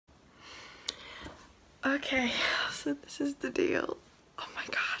Okay, so this is the deal. Oh my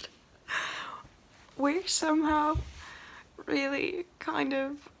god. We're somehow really kind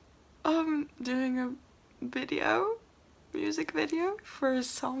of doing a music video for a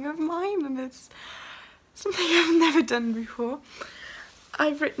song of mine, and it's something I've never done before.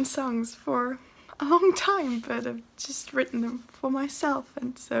 I've written songs for a long time, but I've just written them for myself,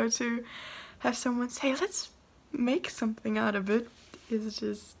 and so to have someone say, let's make something out of it, is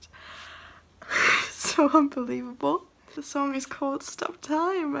just so unbelievable. The song is called Stop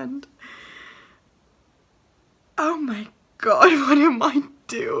Time, and oh my god, what am I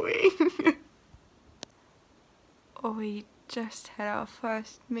doing? We just had our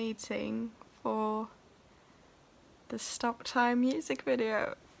first meeting for the Stop Time music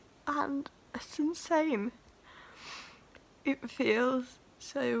video, and it's insane. It feels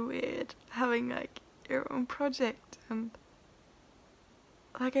so weird having like your own project, and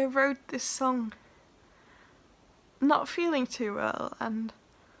like I wrote this song not feeling too well and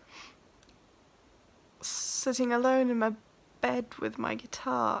sitting alone in my bed with my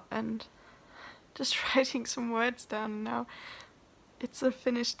guitar and just writing some words down, and now it's a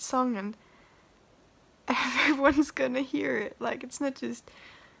finished song and everyone's gonna hear it. Like, it's not just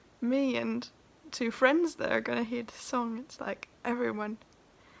me and two friends that are gonna hear the song, it's like everyone.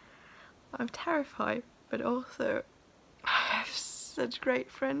 I'm terrified, but also I have such great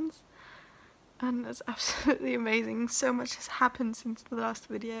friends and it's absolutely amazing. So much has happened since the last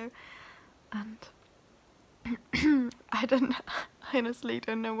video, and I honestly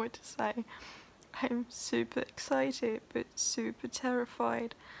don't know what to say. I'm super excited but super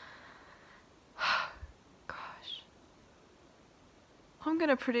terrified. Gosh. I'm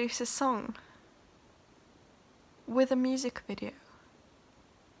gonna produce a song with a music video.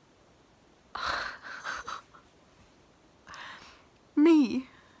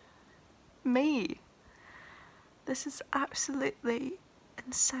 Me. This is absolutely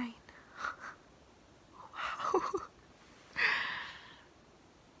insane. Wow.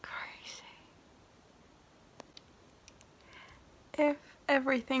 Crazy. If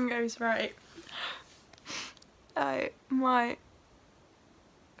everything goes right, I might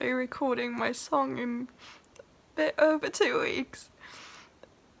be recording my song in a bit over 2 weeks.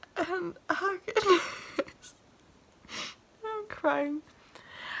 And oh goodness, I'm crying.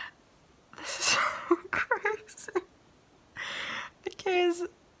 This is so crazy. Because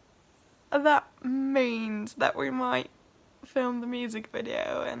that means that we might film the music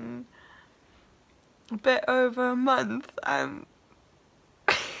video in a bit over a month, and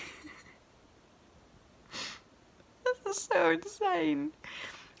this is so insane.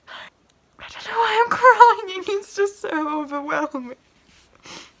 I don't know why I'm crying, it's just so overwhelming.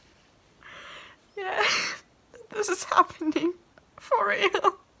 Yeah, this is happening for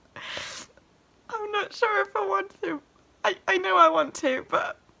real. I'm not sure if I want to. I know I want to,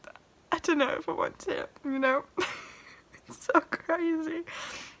 but I don't know if I want to, you know? It's so crazy.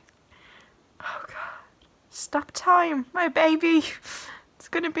 Oh god. Stop Time, my baby. It's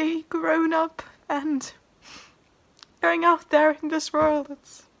gonna be grown up and going out there in this world.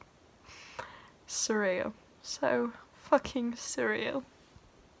 It's surreal. So fucking surreal.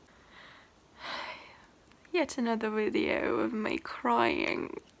 Yet another video of me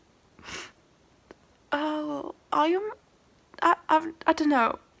crying. Oh, I don't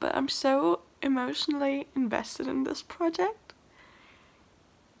know, but I'm so emotionally invested in this project.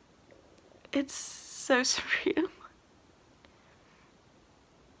 It's so surreal.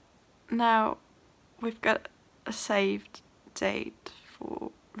 Now, we've got a saved date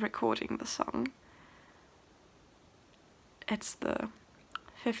for recording the song. It's the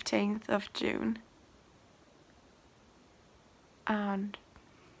 15th of June. And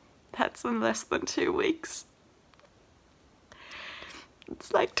that's in less than 2 weeks.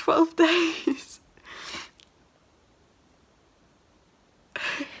 It's like 12 days.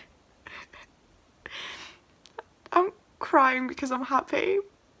 I'm crying because I'm happy.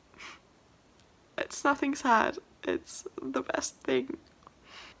 It's nothing sad. It's the best thing.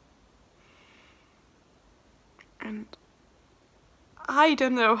 And I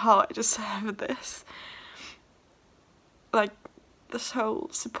don't know how I deserve this. Like, this whole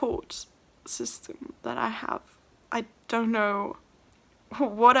support system that I have. I don't know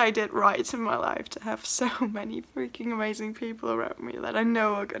what I did right in my life to have so many freaking amazing people around me that I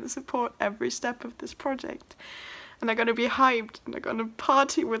know are gonna support every step of this project. And they're gonna be hyped, and they're gonna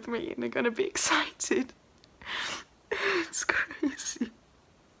party with me, and they're gonna be excited. It's crazy.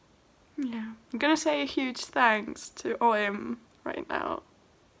 Yeah. I'm gonna say a huge thanks to OM right now,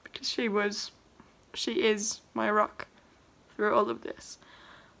 because she is my rock through all of this.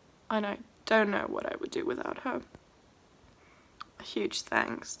 And I don't know what I would do without her. A huge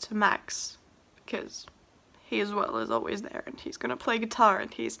thanks to Max, because he as well is always there, and he's gonna play guitar,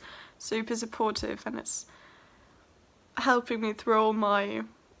 and he's super supportive, and it's helping me through all my,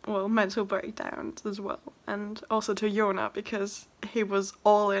 well, mental breakdowns as well. And also to Jona, because he was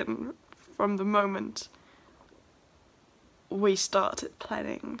all in from the moment we started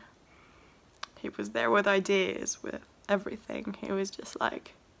planning. He was there with ideas, with everything. He was just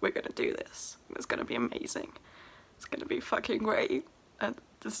like, we're gonna do this, it's gonna be amazing, it's gonna be fucking great, and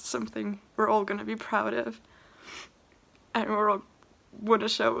this is something we're all gonna be proud of, and we're all gonna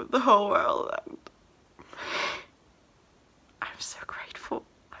show the whole world. And I'm so grateful.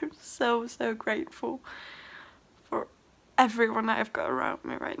 I'm so grateful for everyone I've got around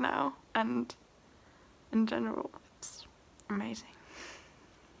me right now, and in general, it's amazing.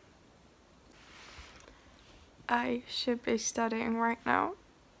 I should be studying right now,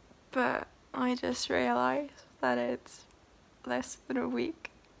 but I just realized that it's less than a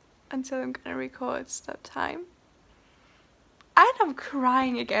week until I'm gonna record Stop Time. And I'm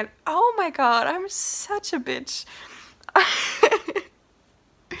crying again. Oh my god, I'm such a bitch.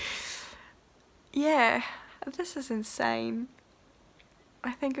 Yeah, this is insane.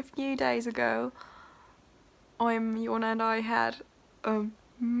 I think a few days ago, Jona and I had a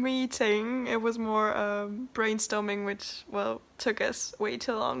meeting. It was more brainstorming, which, well, took us way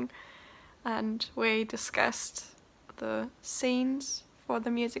too long. And we discussed the scenes for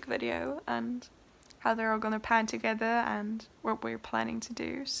the music video and how they're all gonna pan together and what we're planning to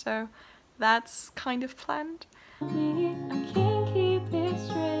do. So that's kind of planned. I can't keep it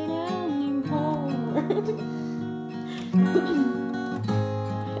straight anymore.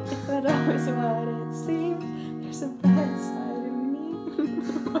 Is that always what it seems? There's a bad side of me.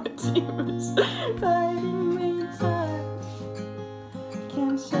 My demons fighting me inside.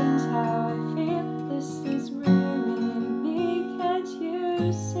 Can't change how I feel. This is ruining me. Can't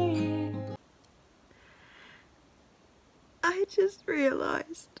you see? I just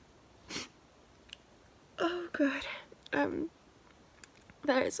realized. Oh god.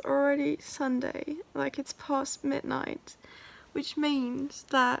 That it's already Sunday. Like, it's past midnight, which means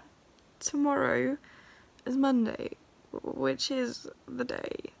that tomorrow is Monday, which is the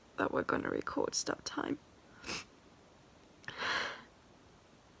day that we're gonna record Stop Time.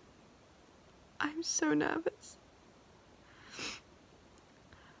 I'm so nervous.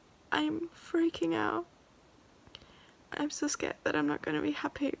 I'm freaking out. I'm so scared that I'm not gonna be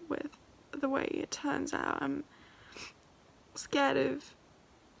happy with the way it turns out. I'm scared of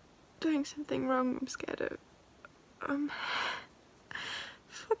doing something wrong. I'm scared of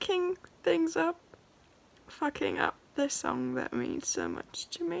fucking things up. Fucking up this song that means so much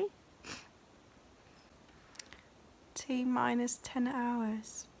to me. T-minus 10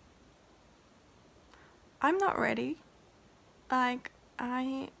 hours. I'm not ready. Like,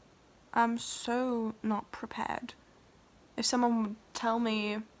 I am so not prepared. If someone would tell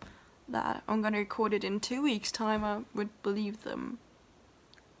me that I'm gonna record it in 2 weeks' time, I would believe them.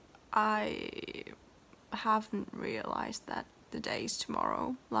 I haven't realized that the day's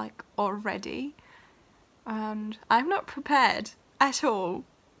tomorrow, like, already. And I'm not prepared at all.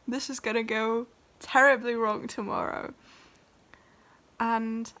 This is gonna go terribly wrong tomorrow.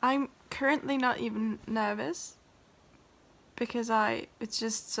 And I'm currently not even nervous because it's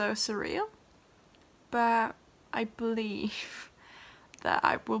just so surreal. But I believe that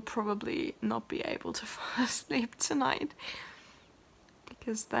I will probably not be able to fall asleep tonight,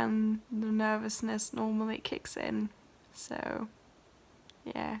 because then the nervousness normally kicks in. So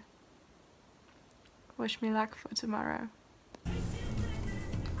yeah, wish me luck for tomorrow.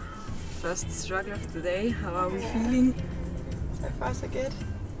 First struggle of the day, how are we feeling? So far so good.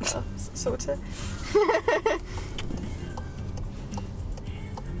 Well, sorta.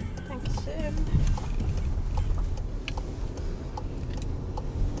 Dankeschön.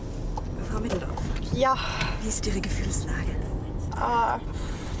 Frau Mitteldorf. Ja. Wie ist Ihre Gefühlslage?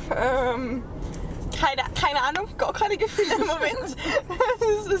 Keine Ahnung, gar keine Gefühle im Moment.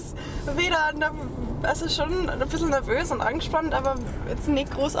 Es ist weder, also schon ein bisschen nervös und angespannt, aber jetzt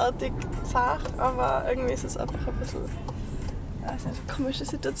nicht großartig zart, aber irgendwie ist es einfach ein bisschen, also eine komische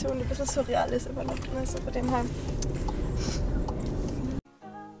Situation, die ein bisschen surreal ist über Nacht, also bei dem Heim.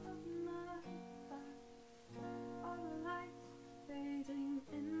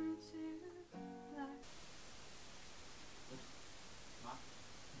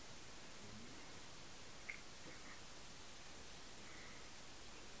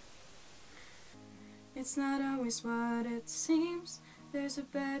 It's not always what it seems. There's a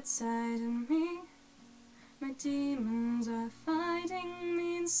bad side in me. My demons are fighting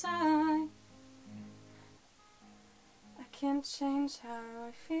me inside. can't change how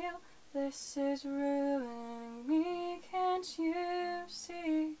I feel. This is ruining me, can't you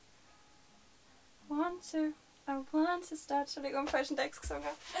see? I want to start. Entschuldigung, falschen Text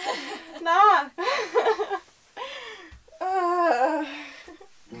gesungen. Na!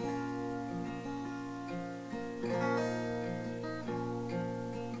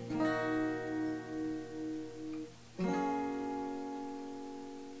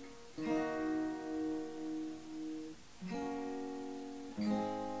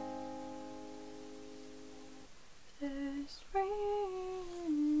 This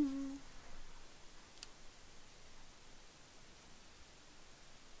rain,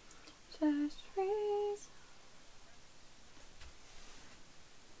 just freeze,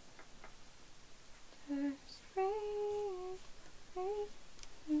 just freeze, freeze,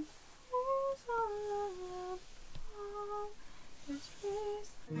 freeze on the wall, just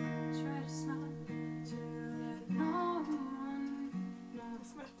freeze. Try to stop to let no one know,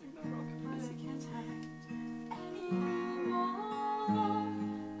 but I can't hide anymore.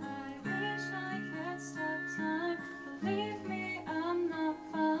 I wish I could stop time. Believe me, I'm not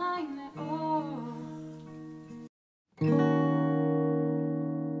fine at all.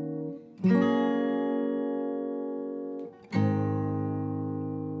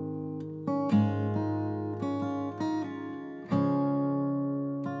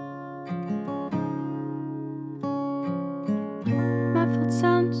 Muffled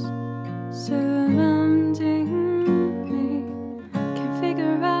sounds surrounding me. Can't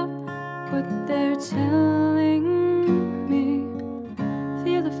figure out what they're telling me.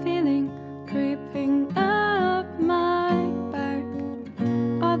 Feel the feeling creeping up my back.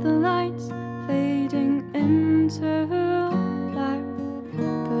 All the lights fading into black.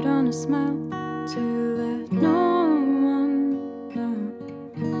 Put on a smile to let no one know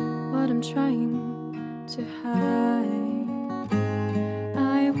what I'm trying to hide.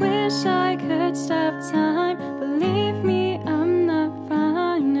 I wish I could stop time. Believe me, I'm not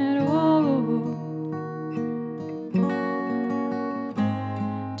fine at all.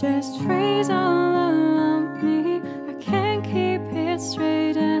 Just freeze all around me. I can't keep it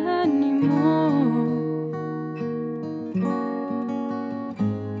straight anymore.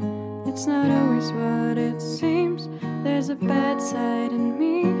 It's not always what it seems. There's a bad side in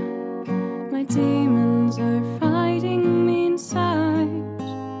me. My demons are fighting me inside.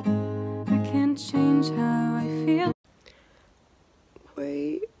 I can't change how I feel.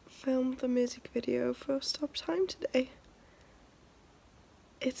 We filmed the music video for Stop Time today.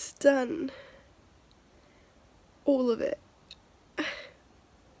 It's done. All of it. The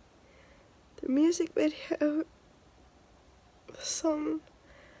music video, the song,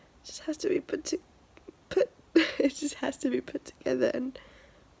 just has to be it just has to be put together and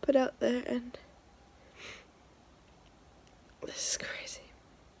put out there, and this is crazy.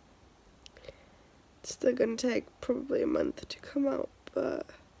 It's still gonna take probably a month to come out, but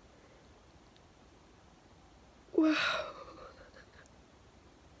wow.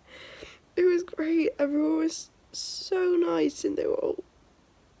 It was great. Everyone was so nice and they were all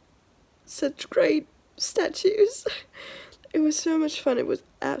such great statues. It was so much fun. It was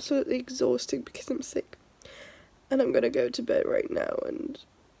absolutely exhausting because I'm sick. And I'm gonna go to bed right now, and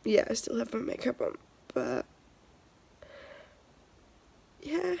yeah, I still have my makeup on, but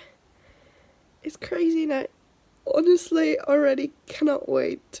yeah, it's crazy, and I honestly already cannot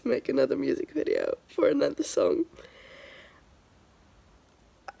wait to make another music video for another song.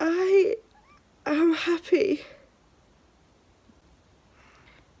 I am happy.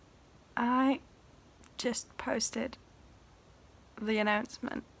 I just posted the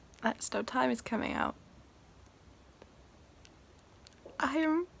announcement that Stop Time is coming out. I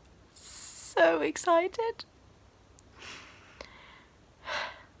am so excited.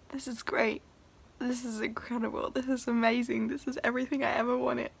 This is great. This is incredible. This is amazing. This is everything I ever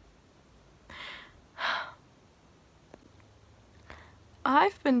wanted.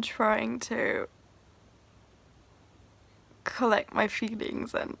 I've been trying to collect my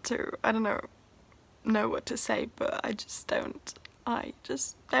feelings and to, I don't know what to say, but I just don't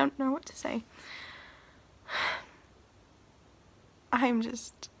know what to say. I'm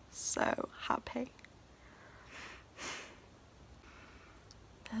just so happy.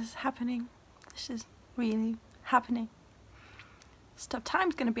 This is happening. This is really happening. Stop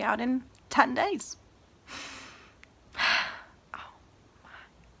Time's gonna be out in 10 days. Oh my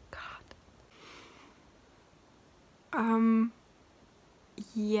god.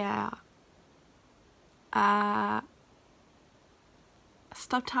 Yeah.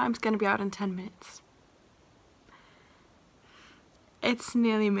 Stop Time's gonna be out in 10 minutes. It's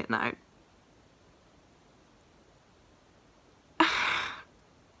nearly midnight.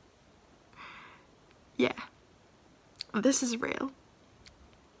 This is real.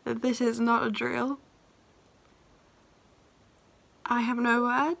 This is not a drill. I have no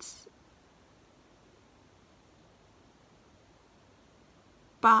words.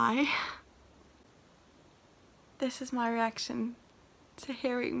 Bye. This is my reaction to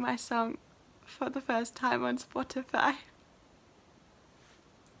hearing my song for the first time on Spotify.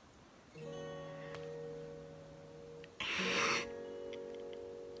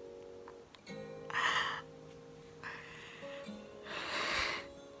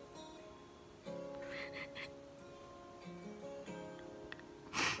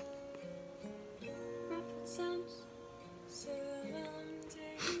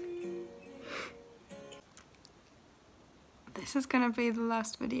 This is gonna be the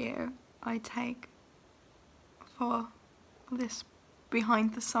last video I take for this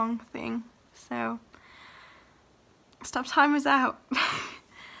behind the song thing, so stop time is out.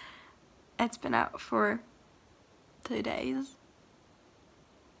 It's been out for 2 days.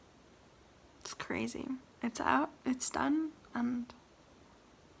 It's crazy. It's out, it's done, and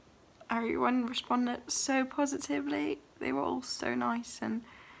everyone responded so positively. They were all so nice, and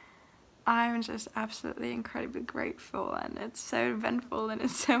I'm just absolutely incredibly grateful, and it's so eventful and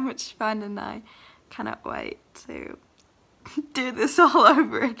it's so much fun, and I cannot wait to do this all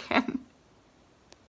over again.